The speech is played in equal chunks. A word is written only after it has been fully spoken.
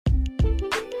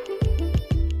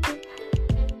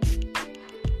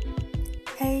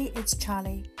it's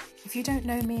Charlie. If you don't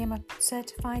know me, I'm a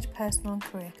certified personal and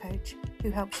career coach who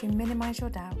helps you minimise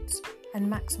your doubts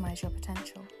and maximise your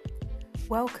potential.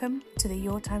 Welcome to the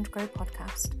Your Time to Grow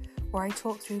podcast, where I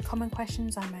talk through common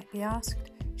questions I might be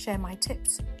asked, share my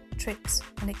tips, tricks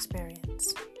and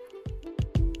experience.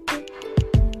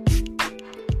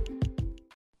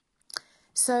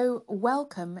 So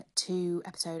welcome to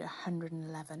episode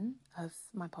 111 of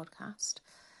my podcast.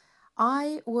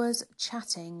 I was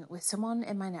chatting with someone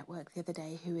in my network the other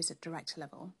day who is at director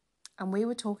level, and we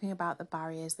were talking about the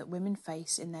barriers that women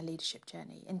face in their leadership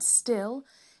journey. And still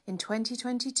in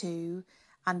 2022,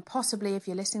 and possibly if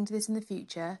you're listening to this in the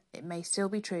future, it may still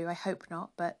be true, I hope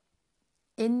not, but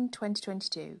in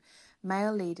 2022,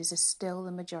 male leaders are still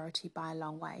the majority by a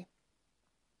long way.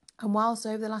 And whilst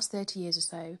over the last 30 years or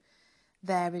so,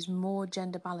 there is more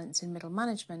gender balance in middle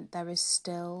management, there is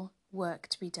still work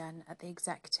to be done at the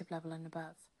executive level and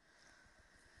above.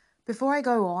 Before I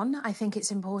go on, I think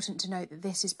it's important to note that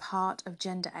this is part of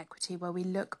gender equity, where we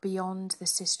look beyond the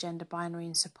cisgender binary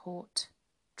and support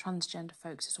transgender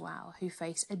folks as well, who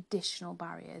face additional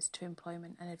barriers to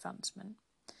employment and advancement.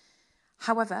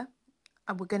 However,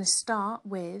 we're going to start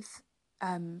with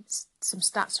some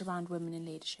stats around women in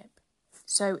leadership.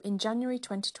 So in January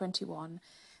 2021,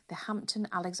 the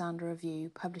Hampton-Alexander Review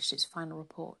published its final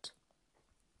report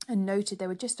and noted there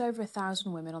were just over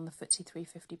 1,000 women on the FTSE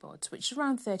 350 boards, which is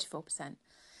around 34%.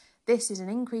 This is an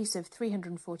increase of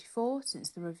 344 since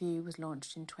the review was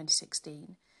launched in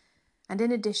 2016. And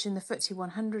in addition, the FTSE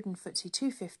 100 and FTSE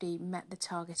 250 met the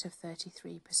target of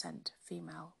 33%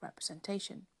 female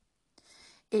representation.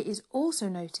 It is also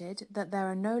noted that there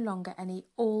are no longer any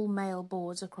all-male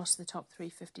boards across the top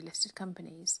 350 listed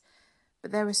companies,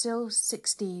 but there are still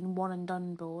 16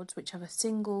 one-and-done boards which have a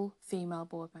single female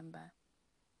board member.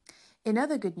 In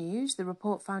other good news, the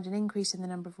report found an increase in the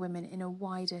number of women in a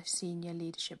wider senior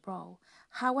leadership role.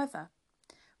 However,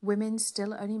 women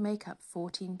still only make up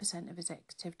 14% of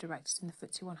executive directors in the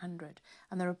FTSE 100,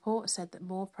 and the report said that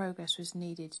more progress was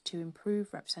needed to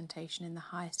improve representation in the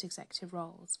highest executive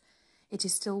roles. It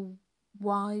is still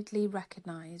widely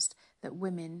recognised that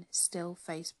women still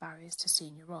face barriers to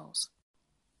senior roles.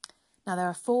 Now, there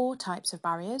are 4 types of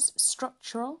barriers: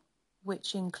 structural,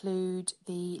 which include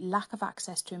the lack of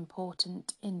access to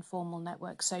important informal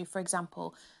networks. So, for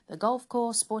example, the golf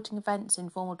course, sporting events,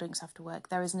 informal drinks after work.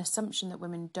 There is an assumption that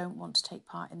women don't want to take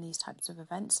part in these types of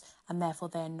events, and therefore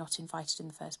they're not invited in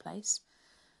the first place.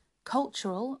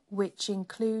 Cultural, which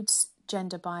includes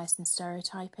gender bias and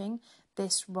stereotyping.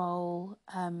 This role,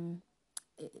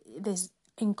 there's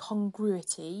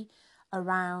incongruity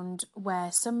around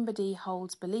where somebody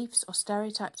holds beliefs or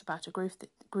stereotypes about a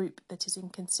group that is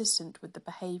inconsistent with the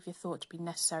behaviour thought to be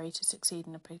necessary to succeed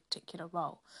in a particular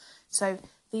role. So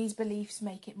these beliefs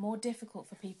make it more difficult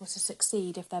for people to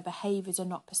succeed if their behaviours are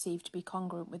not perceived to be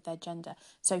congruent with their gender.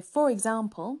 So, for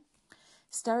example,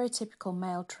 stereotypical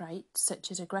male traits such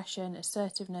as aggression,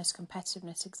 assertiveness,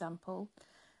 competitiveness,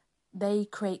 they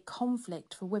create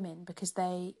conflict for women because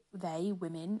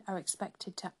women, are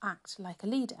expected to act like a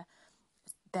leader,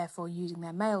 therefore using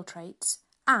their male traits,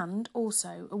 and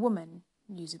also a woman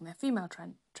using their female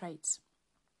traits.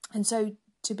 And so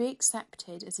to be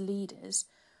accepted as leaders,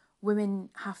 women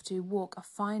have to walk a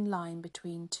fine line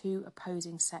between 2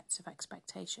 opposing sets of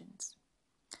expectations.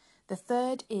 The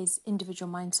third is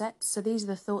individual mindsets. So these are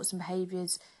the thoughts and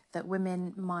behaviours that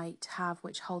women might have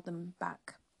which hold them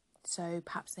back. So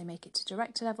perhaps they make it to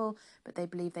director level, but they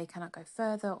believe they cannot go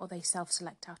further, or they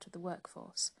self-select out of the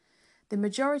workforce. The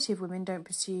majority of women don't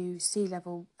pursue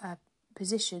C-level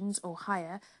positions or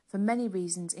higher for many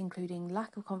reasons, including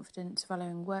lack of confidence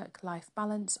following work-life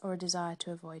balance or a desire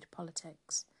to avoid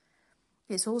politics.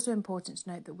 It's also important to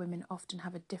note that women often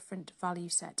have a different value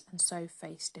set and so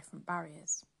face different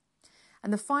barriers.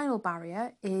 And the final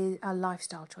barrier are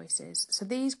lifestyle choices. So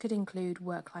these could include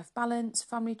work-life balance,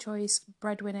 family choice,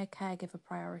 breadwinner, caregiver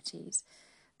priorities.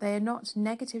 They are not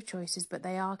negative choices, but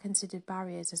they are considered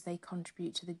barriers as they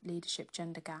contribute to the leadership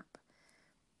gender gap.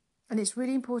 And it's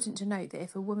really important to note that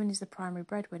if a woman is the primary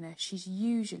breadwinner, she's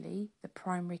usually the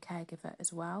primary caregiver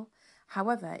as well.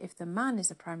 However, if the man is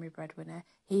the primary breadwinner,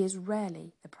 he is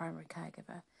rarely the primary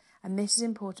caregiver. And this is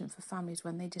important for families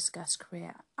when they discuss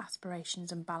career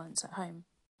aspirations and balance at home.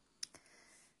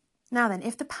 Now then,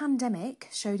 if the pandemic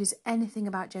showed us anything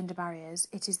about gender barriers,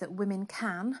 it is that women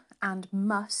can and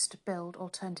must build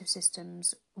alternative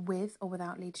systems with or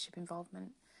without leadership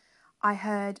involvement. I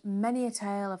heard many a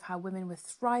tale of how women were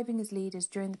thriving as leaders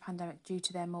during the pandemic due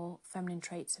to their more feminine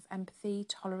traits of empathy,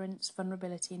 tolerance,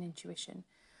 vulnerability and intuition.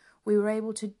 We were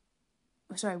unable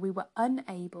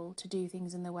to do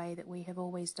things in the way that we have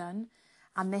always done,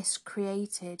 and this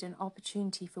created an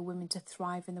opportunity for women to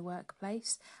thrive in the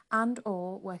workplace and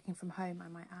or working from home, I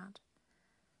might add.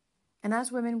 And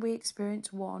as women, we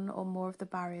experience one or more of the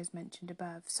barriers mentioned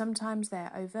above. Sometimes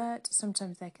they're overt,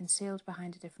 sometimes they're concealed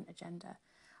behind a different agenda.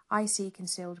 I see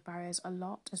concealed barriers a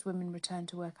lot as women return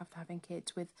to work after having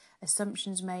kids, with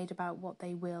assumptions made about what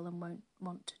they will and won't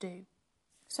want to do.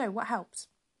 So what helps?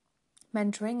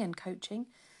 Mentoring and coaching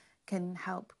can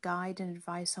help guide and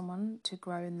advise someone to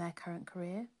grow in their current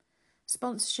career.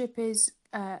 Sponsorship is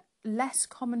less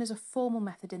common as a formal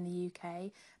method in the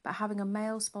UK, but having a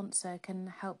male sponsor can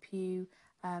help you,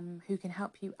 who can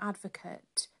help you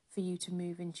advocate for you to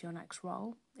move into your next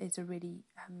role, is a really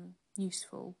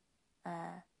useful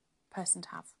person to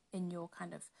have in your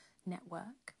kind of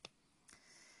network.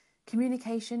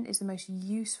 Communication is the most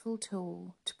useful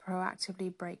tool to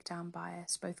proactively break down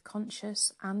bias, both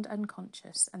conscious and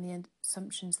unconscious, and the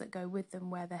assumptions that go with them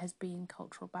where there has been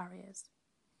cultural barriers.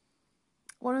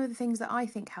 One of the things that I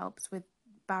think helps with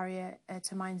barrier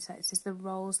to mindsets is the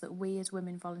roles that we as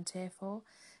women volunteer for.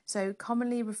 So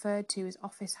commonly referred to as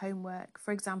office homework,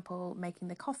 for example, making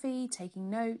the coffee, taking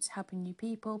notes, helping new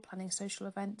people, planning social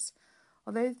events.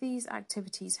 Although these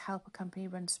activities help a company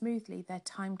run smoothly, they're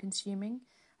time-consuming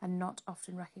and not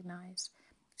often recognised.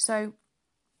 So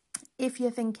if you're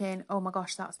thinking, oh my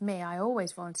gosh, that's me, I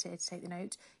always volunteer to take the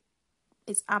notes,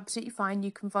 it's absolutely fine.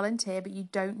 You can volunteer, but you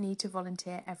don't need to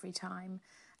volunteer every time.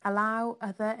 Allow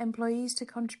other employees to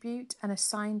contribute and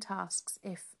assign tasks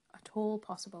if at all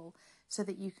possible so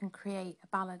that you can create a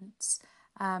balance.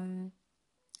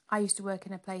 I used to work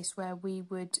in a place where we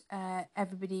would,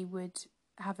 everybody would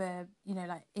have a,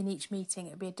 like in each meeting,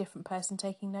 it would be a different person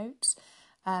taking notes.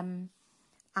 And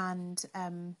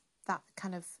that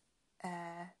kind of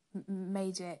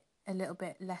made it a little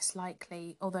bit less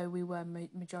likely, although we were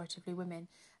majoritively women,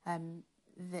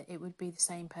 that it would be the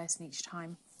same person each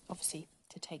time, obviously,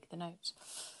 to take the notes.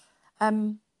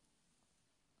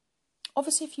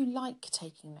 Obviously, if you like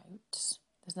taking notes,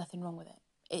 there's nothing wrong with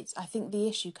it. I think the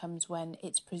issue comes when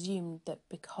it's presumed that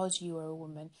because you are a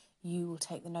woman, you will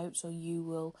take the notes or you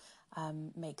will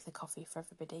make the coffee for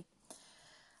everybody.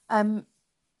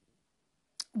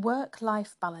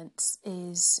 Work-life balance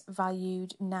is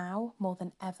valued now more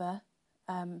than ever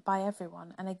by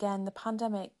everyone. And again, the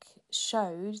pandemic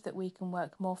showed that we can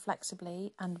work more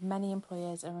flexibly, and many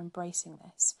employers are embracing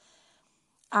this.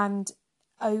 And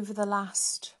over the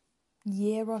last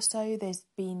year or so, there's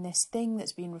been this thing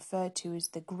that's been referred to as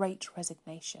the Great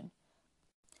Resignation.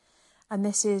 And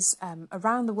this is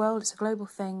around the world, it's a global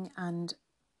thing, and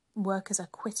workers are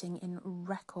quitting in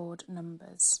record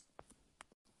numbers.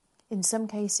 In some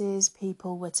cases,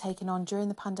 people were taken on during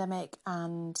the pandemic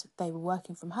and they were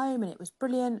working from home and it was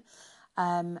brilliant.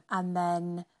 And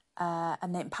then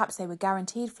perhaps they were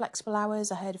guaranteed flexible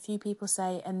hours, I heard a few people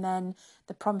say, and then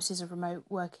the promises of remote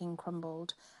working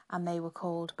crumbled and they were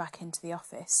called back into the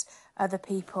office. Other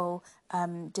people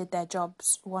did their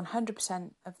jobs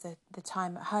 100% of the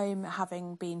time at home,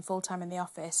 having been full-time in the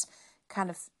office, kind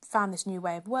of found this new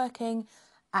way of working,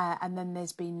 and then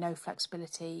there's been no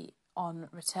flexibility on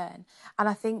return. And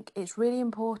I think it's really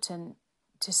important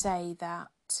to say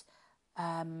that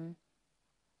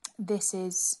this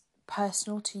is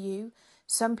personal to you.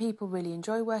 Some people really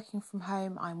enjoy working from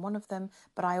home. I'm one of them,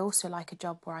 but I also like a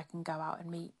job where I can go out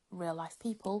and meet real life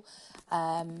people.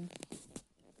 Other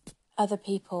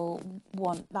people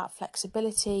want that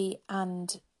flexibility,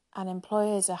 and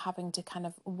employers are having to kind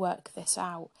of work this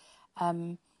out.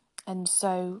 And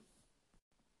so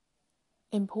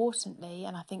importantly,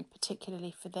 and I think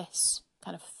particularly for this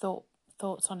kind of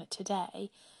thoughts on it today,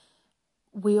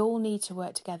 we all need to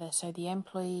work together. So the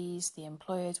employees, the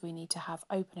employers, we need to have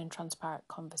open and transparent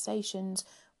conversations.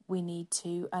 We need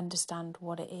to understand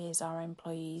what it is our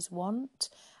employees want,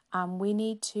 and we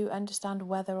need to understand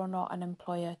whether or not an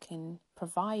employer can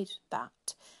provide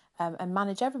that and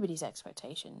manage everybody's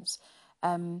expectations.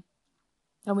 And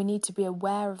we need to be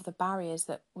aware of the barriers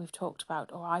that we've talked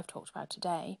about, or I've talked about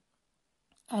today,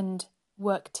 and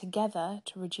work together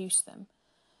to reduce them.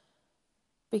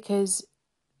 Because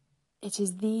it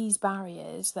is these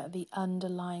barriers that are the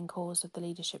underlying cause of the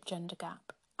leadership gender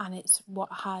gap. And it's what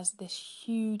has this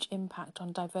huge impact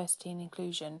on diversity and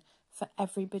inclusion for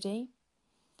everybody.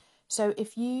 So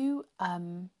if you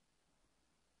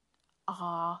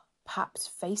are perhaps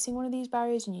facing one of these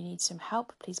barriers and you need some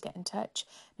help, please get in touch.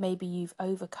 Maybe you've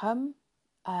overcome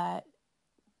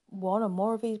one or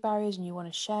more of these barriers and you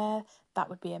want to share, that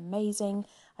would be amazing.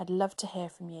 I'd love to hear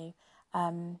from you.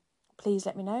 Please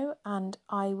let me know, and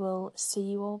I will see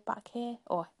you all back here,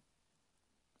 or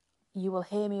you will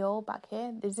hear me all back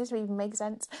here. Does this even make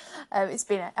sense? I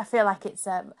feel like it's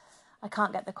I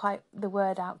can't get the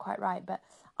word out quite right, but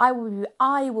I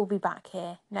will be back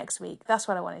here next week. That's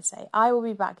what I wanted to say. I will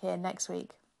be back here next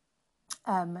week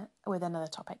with another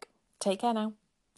topic. Take care now.